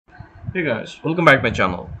Hey guys, welcome back to my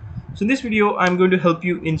channel. So in this video, I'm going to help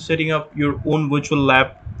you in setting up your own virtual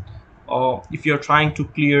lab. If you're trying to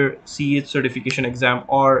clear CH certification exam,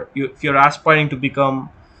 or if you're aspiring to become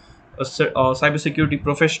a cybersecurity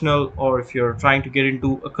professional, or if you're trying to get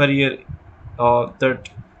into a career that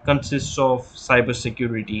consists of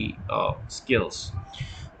cybersecurity skills,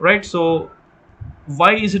 right? So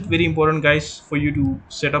why is it very important, guys, for you to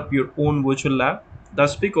set up your own virtual lab?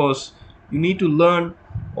 That's because you need to learn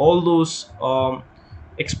all those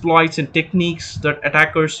exploits and techniques that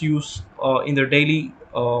attackers use in their daily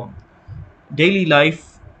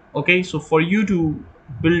life. Okay, so for you to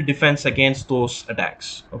build defense against those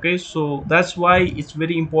attacks. Okay, so that's why it's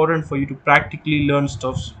very important for you to practically learn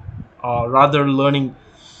stuffs rather learning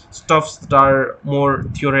stuffs that are more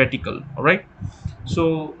theoretical. All right,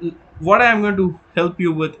 so what I'm going to help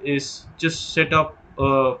you with is just set up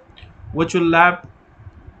a virtual lab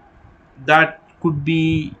that could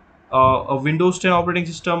be a Windows 10 operating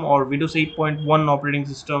system, or Windows 8.1 operating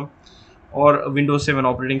system, or a Windows 7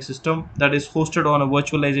 operating system that is hosted on a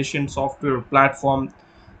virtualization software platform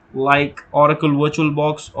like Oracle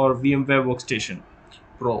VirtualBox or VMware Workstation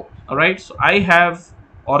Pro. All right, so I have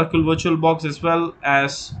Oracle VirtualBox as well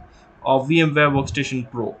as a VMware Workstation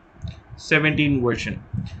Pro 17 version.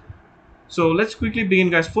 So let's quickly begin,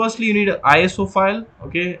 guys. Firstly, you need an ISO file,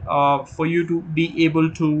 okay, for you to be able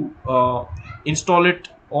to install it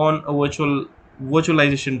on a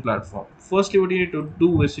virtualization platform. Firstly, what you need to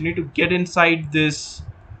do is you need to get inside this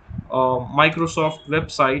Microsoft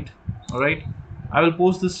website. All right, I will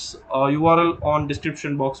post this URL on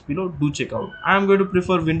description box below. Do check out. I am going to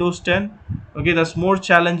prefer Windows 10. Okay, that's more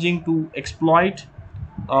challenging to exploit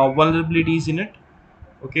vulnerabilities in it.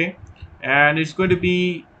 Okay, and it's going to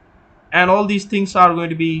be, and all these things are going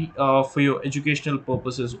to be for your educational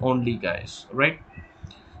purposes only, guys, right?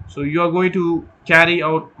 So you are going to carry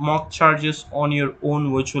out mock charges on your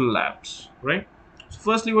own virtual labs, right? So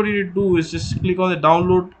firstly, what you need to do is just click on the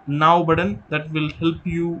download now button. That will help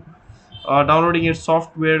you downloading a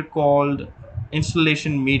software called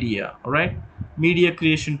installation media. All right, media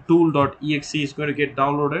creation tool.exe is going to get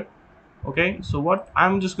downloaded. Okay, so what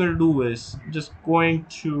I'm just going to do is just going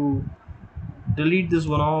to delete this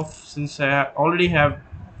one off, since already have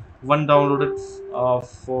one downloaded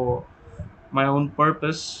for my own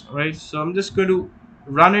purpose, right? So I'm just going to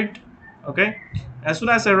run it. Okay, as soon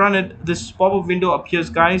as I run it, this pop-up window appears,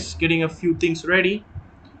 guys, getting a few things ready.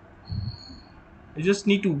 You just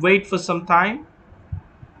need to wait for some time.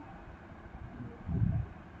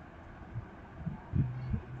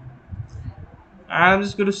 And I'm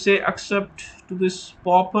just going to say accept to this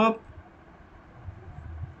pop-up.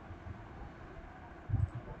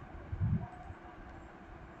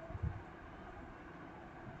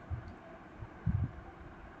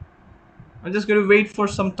 I'm just going to wait for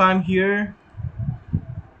some time here.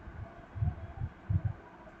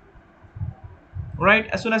 Right,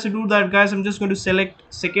 as soon as you do that, guys, I'm just going to select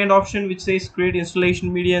second option which says create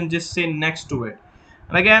installation media and just say next to it.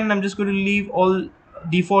 And again, I'm just going to leave all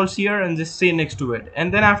defaults here and just say next to it,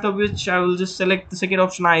 and then after which I will just select the second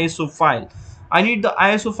option, ISO file. I need the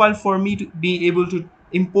ISO file for me to be able to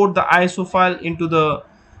import the ISO file into the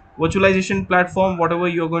virtualization platform, whatever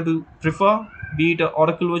you're going to prefer, be it a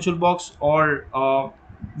Oracle VirtualBox or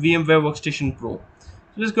VMware Workstation Pro.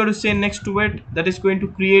 So just going to say next to it. That is going to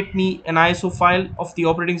create me an ISO file of the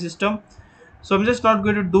operating system. So I'm just not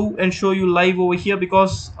going to do and show you live over here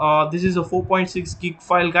because this is a 4.6 gig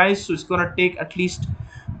file, guys. So it's going to take at least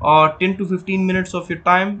 10 to 15 minutes of your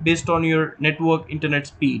time based on your network internet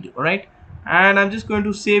speed. All right, and I'm just going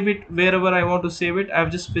to save it wherever I want to save it.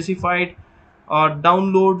 I've just specified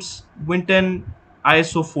downloads Win10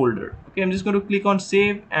 ISO folder. Okay, I'm just going to click on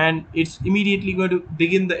save, and it's immediately going to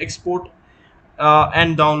begin the export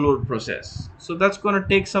and download process. So that's going to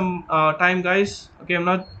take some time, guys. Okay, I'm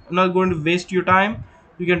not going to waste your time.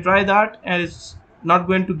 You can try that, and it's not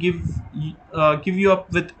going to give you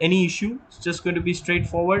up with any issue. It's just going to be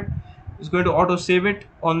straightforward. It's going to auto save it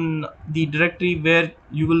on the directory where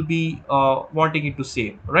you will be wanting it to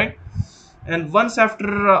save, right? And once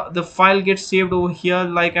after the file gets saved over here,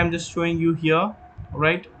 like I'm just showing you here,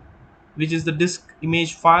 right, which is the disk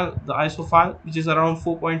image file, the ISO file, which is around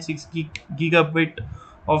 4.6 gigabit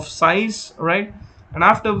of size, right? And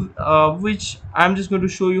after which I'm just going to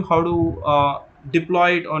show you how to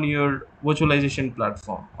deploy it on your virtualization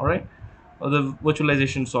platform, all right, or the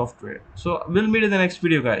virtualization software. So we'll meet in the next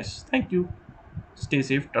video, guys. Thank you. Stay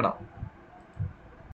safe. Tada.